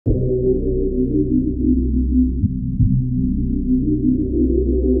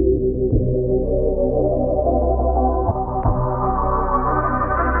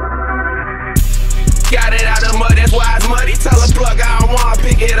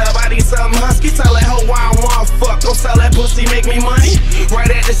something husky. Tell that hoe why I want fuck. Don't sell that pussy, make me money. Right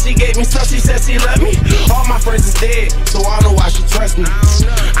after she gave me stuff, she said she love me. All my friends is dead, so I don't know why she trust me.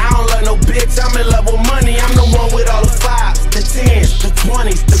 I don't love no bitch, I'm in love with money. I'm the one with all the 5s, the 10s, the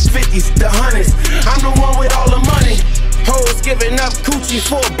 20s, the 50s, the 100s. I'm the one with all the money. Hoes giving up coochie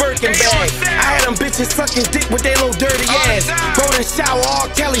for a Birkin bag. I had them bitches sucking dick with their little dirty ass. Golden shower, R.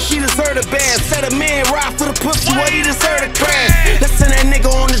 Kelly, she deserved a bad. Said a man ride for the pussy, well he deserved a crash. Let's send that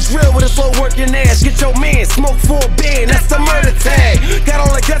nigga on the drill with his slow working ass. Get your man, smoke for a band, that's the murder tag. Got all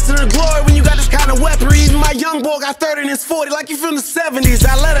the guts of the glory when you got this kind of weaponry. Even my young boy got 30 and his 40 like he from the 70s.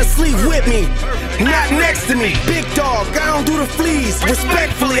 I let her sleep with me, not next to me. Big dog, I don't do the fleas.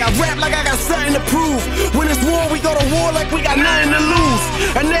 Respectfully, I rap like I got something to prove. When it's war, we go to war like we got nothing to lose.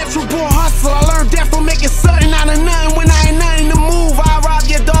 A natural born hustle, I learned that from making something out of nothing. When I ain't nothing to move, I rob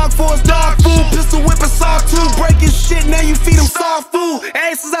your dog for his dog food. Pistol whip a saw too, breaking shit, now you feed him soft food.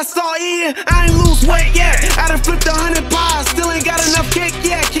 Ever since I start eating, I ain't lose weight yet. I done flipped 100 pies, still ain't got enough cake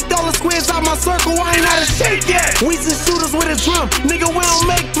yet. Kicked all the squares out my circle, I ain't out of shape yet. We just shooters with a drum, nigga we don't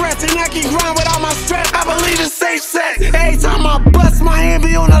make threats. And I can grind without my strap, I believe in safe sex. Every time I bust, my hand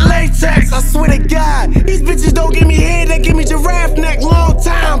be on the latex. I swear to God, these bitches don't give me head, they give me giraffe neck. Long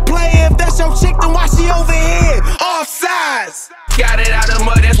time player, if that's your chick, then why she over here? Offsides. Got it out the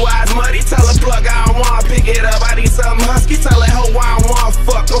mud, that's why it's muddy. Tell her plug, I don't wanna pick it up, I need something husky. Tell that hoe why I wanna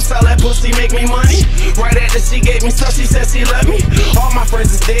fuck. Don't sell that pussy, make me money. Right after she gave me stuff, she said she love me. All my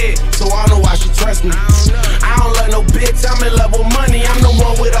friends is dead, so I don't know why she trust me. I don't love no bitch, I'm in love with money. I'm the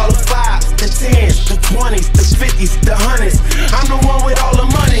one with all the 5s, the 10s, the 20s, the 50s, the 100s. I'm the one with all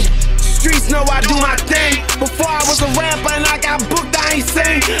the money. Streets know I do my thing. Before I was a rapper and I got booked, I ain't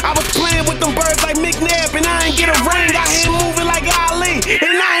sing. I was playing with them birds like McNabb and I ain't get a ring. Got him moving like Ali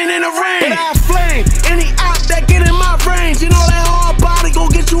and I ain't in the ring. But I flame any op that get in my range. You know that hard body gon'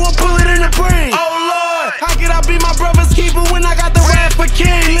 get you a bullet in the brain. Oh Lord, how could I be my brother's keeper when I got the rap for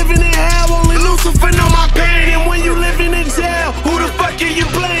king? Living in hell, only Lucifer know my pain. And when you living in jail, who the fuck can you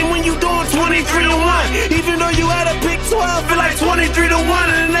blame when you doing 23 to 1? Even though you had to pick 12, feel like 23 to 1.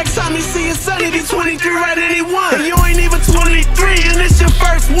 And the next time you see your son, he be 23 right at any one. And you ain't even 23, and it's your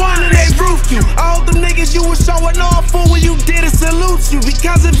first one, and they roofed you. All them niggas you was showing off for when you did it, salute you.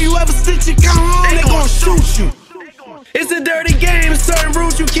 Because if you ever stitch your come home, they gon' shoot you. It's a dirty game, certain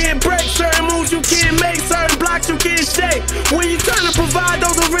rules you can't break, certain moves you can't make, certain blocks you can't shake. When you trying to provide,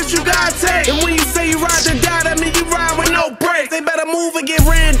 those are risks you gotta take. And when you say you ride to die, that mean you ride with no brakes. They better move and get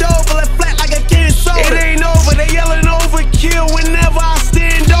ran over, left flat like a can soda. It ain't over, they yelling overkill whenever I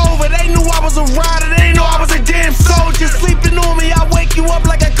stand over. They knew I was a rider, they know I was a damn soldier. Sleeping on me, I wake you up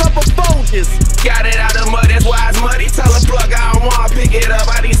like a couple Folgers. Got it out the mud, that's why it's muddy. Tell her plug, I don't wanna pick it up,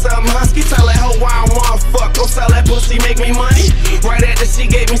 I need something husky. Tell that hoe why I wanna fuck. Don't sell that pussy, make me money. Right after she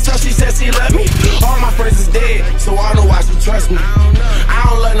gave me stuff, she said she love me. All my friends is dead, so I don't know why she trust me. I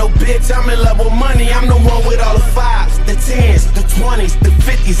don't love no bitch, I'm in love with money. I'm the one with all the 5s, the 10s, the 20s, the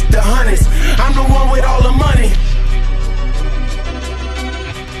 50s, the 100s. I'm the one with all the money.